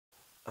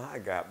I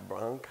got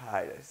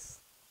bronchitis.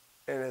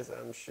 And as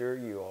I'm sure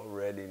you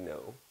already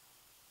know,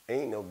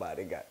 ain't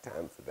nobody got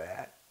time for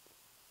that.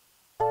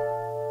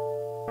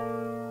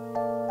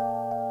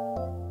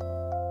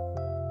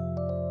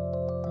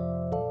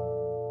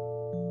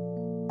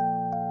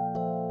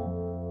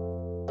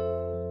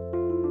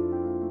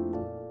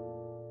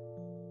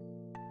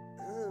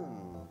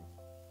 Hmm.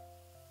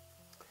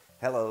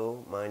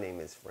 Hello, my name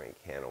is Frank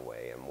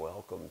Hanaway, and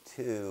welcome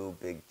to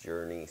Big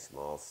Journey,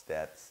 Small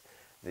Steps,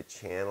 the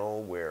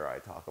channel where I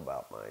talk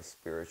about my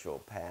spiritual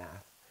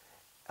path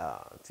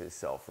to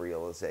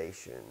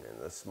self-realization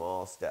and the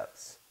small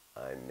steps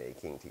I'm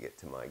making to get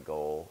to my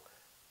goal,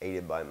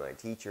 aided by my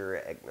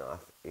teacher,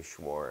 Eknath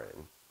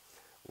Ishwaran.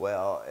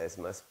 Well, as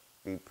must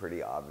be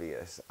pretty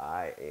obvious,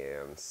 I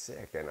am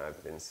sick, and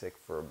I've been sick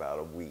for about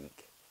a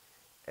week.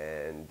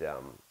 And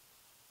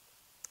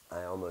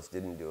I almost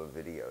didn't do a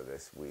video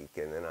this week,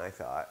 and then I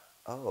thought,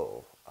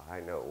 oh,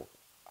 I know,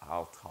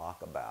 I'll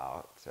talk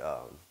about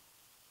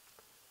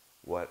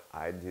what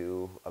I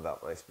do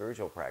about my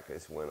spiritual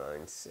practice when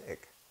I'm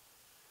sick.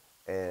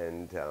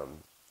 And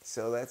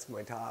so that's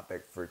my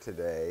topic for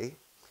today.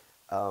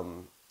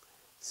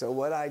 So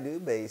what I do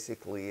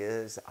basically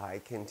is I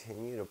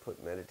continue to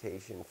put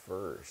meditation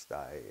first.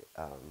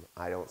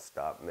 I don't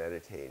stop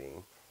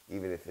meditating,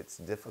 even if it's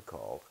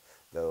difficult.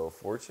 Though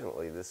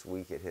fortunately this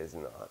week it has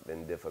not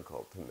been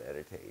difficult to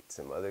meditate.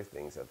 Some other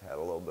things I've had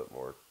a little bit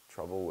more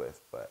trouble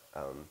with, but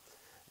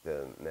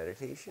the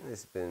meditation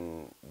has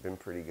been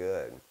pretty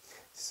good.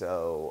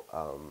 So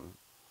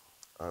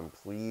I'm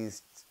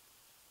pleased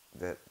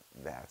that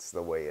that's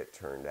the way it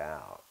turned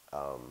out.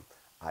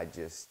 I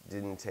just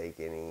didn't take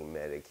any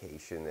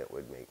medication that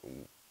would make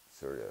me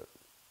sort of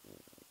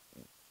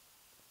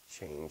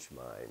change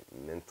my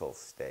mental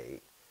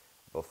state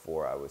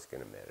before I was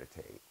going to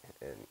meditate,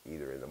 and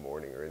either in the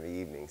morning or in the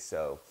evening.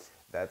 So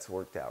that's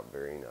worked out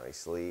very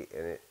nicely,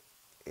 and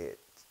it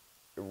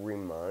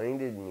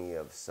reminded me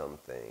of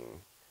something,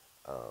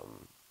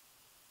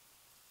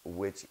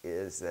 which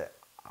is that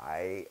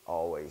I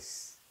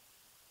always,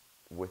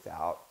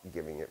 without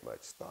giving it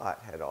much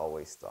thought, had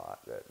always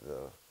thought that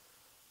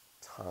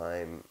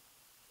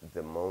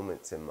the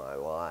moments in my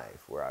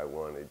life where I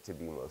wanted to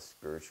be most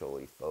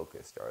spiritually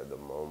focused are the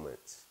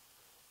moments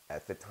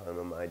at the time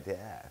of my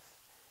death.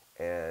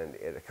 And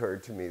it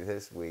occurred to me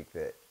this week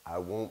that I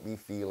won't be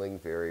feeling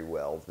very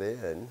well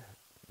then.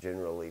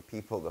 Generally,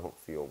 people don't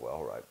feel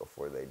well right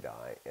before they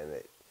die, and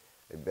they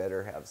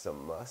better have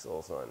some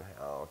muscles on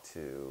how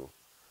to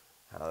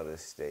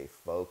stay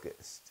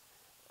focused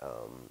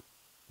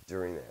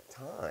during that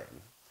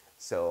time.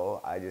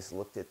 So I just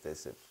looked at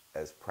this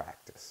as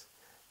practice.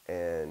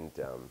 And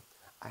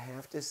I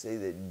have to say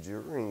that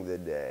during the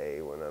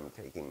day when I'm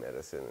taking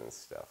medicine and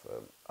stuff,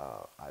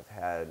 I've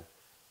had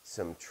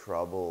some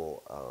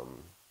trouble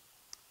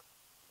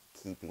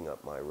keeping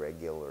up my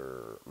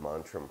regular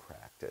mantra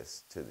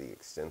practice to the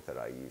extent that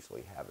I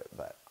usually have it.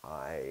 But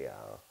I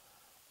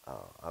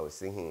was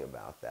thinking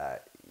about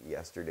that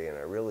yesterday, and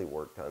I really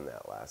worked on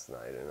that last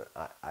night. And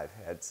I've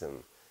had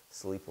some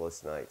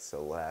sleepless nights,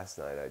 so last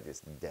night I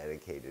just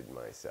dedicated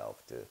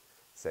myself to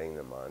saying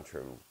the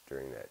mantra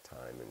during that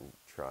time and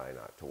try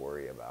not to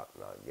worry about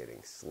not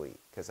getting sleep,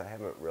 because I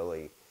haven't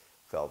really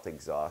felt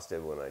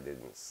exhausted when I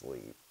didn't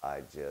sleep.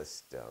 I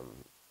just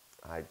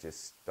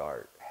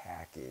start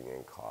hacking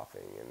and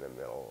coughing in the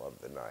middle of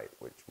the night,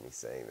 which me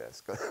saying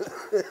that's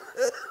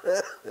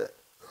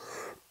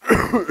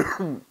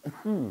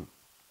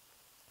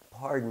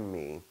pardon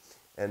me,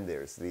 and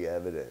there's the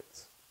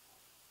evidence.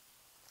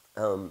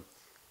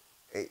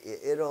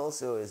 It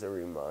also is a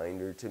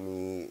reminder to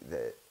me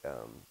that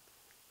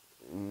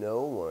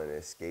no one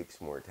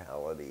escapes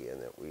mortality,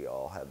 and that we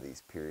all have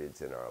these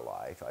periods in our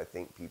life. I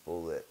think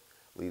people that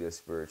lead a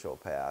spiritual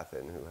path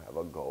and who have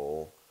a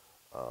goal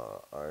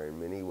are in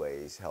many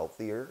ways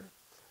healthier,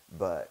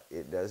 but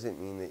it doesn't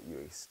mean that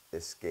you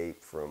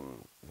escape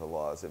from the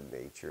laws of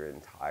nature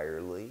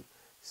entirely.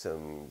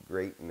 Some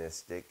great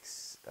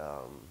mystics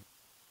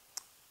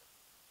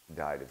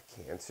died of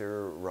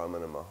cancer.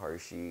 Ramana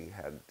Maharshi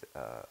had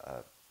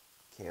a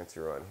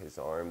cancer on his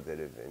arm that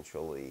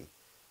eventually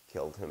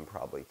killed him.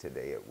 Probably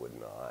today it would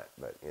not,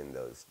 but in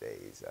those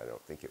days I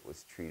don't think it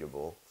was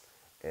treatable.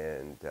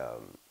 And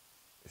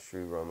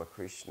Sri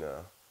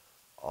Ramakrishna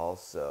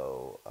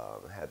also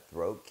had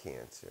throat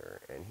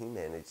cancer, and he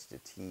managed to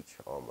teach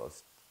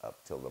almost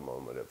up till the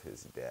moment of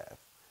his death,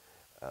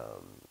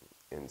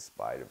 in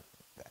spite of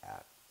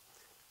that.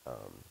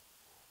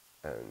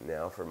 And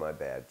now for my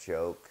bad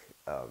joke.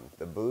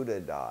 The Buddha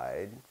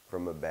died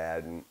from a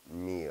bad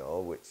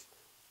meal, which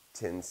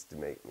tends to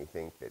make me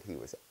think that he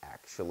was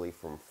actually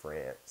from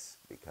France,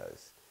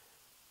 because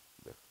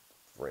the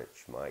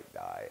French might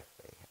die if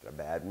they had a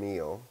bad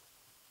meal.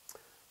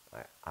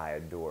 I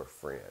adore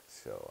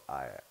France, so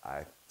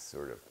I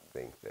sort of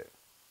think that,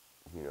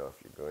 you know,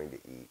 if you're going to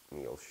eat,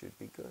 meals should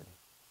be good.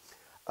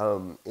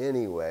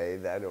 Anyway,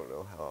 I don't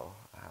know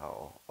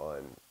how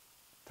on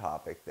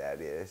topic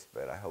that is,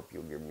 but I hope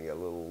you'll give me a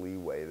little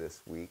leeway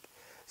this week.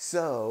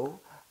 So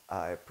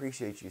I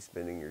appreciate you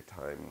spending your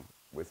time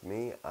with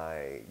me.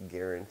 I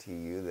guarantee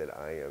you that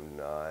I am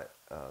not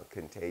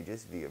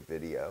contagious via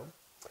video.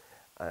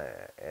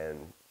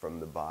 And from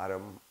the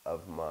bottom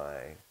of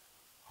my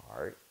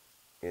heart,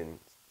 in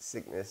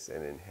sickness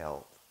and in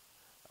health,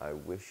 I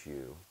wish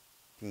you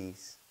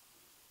peace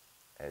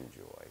and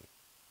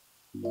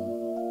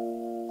joy.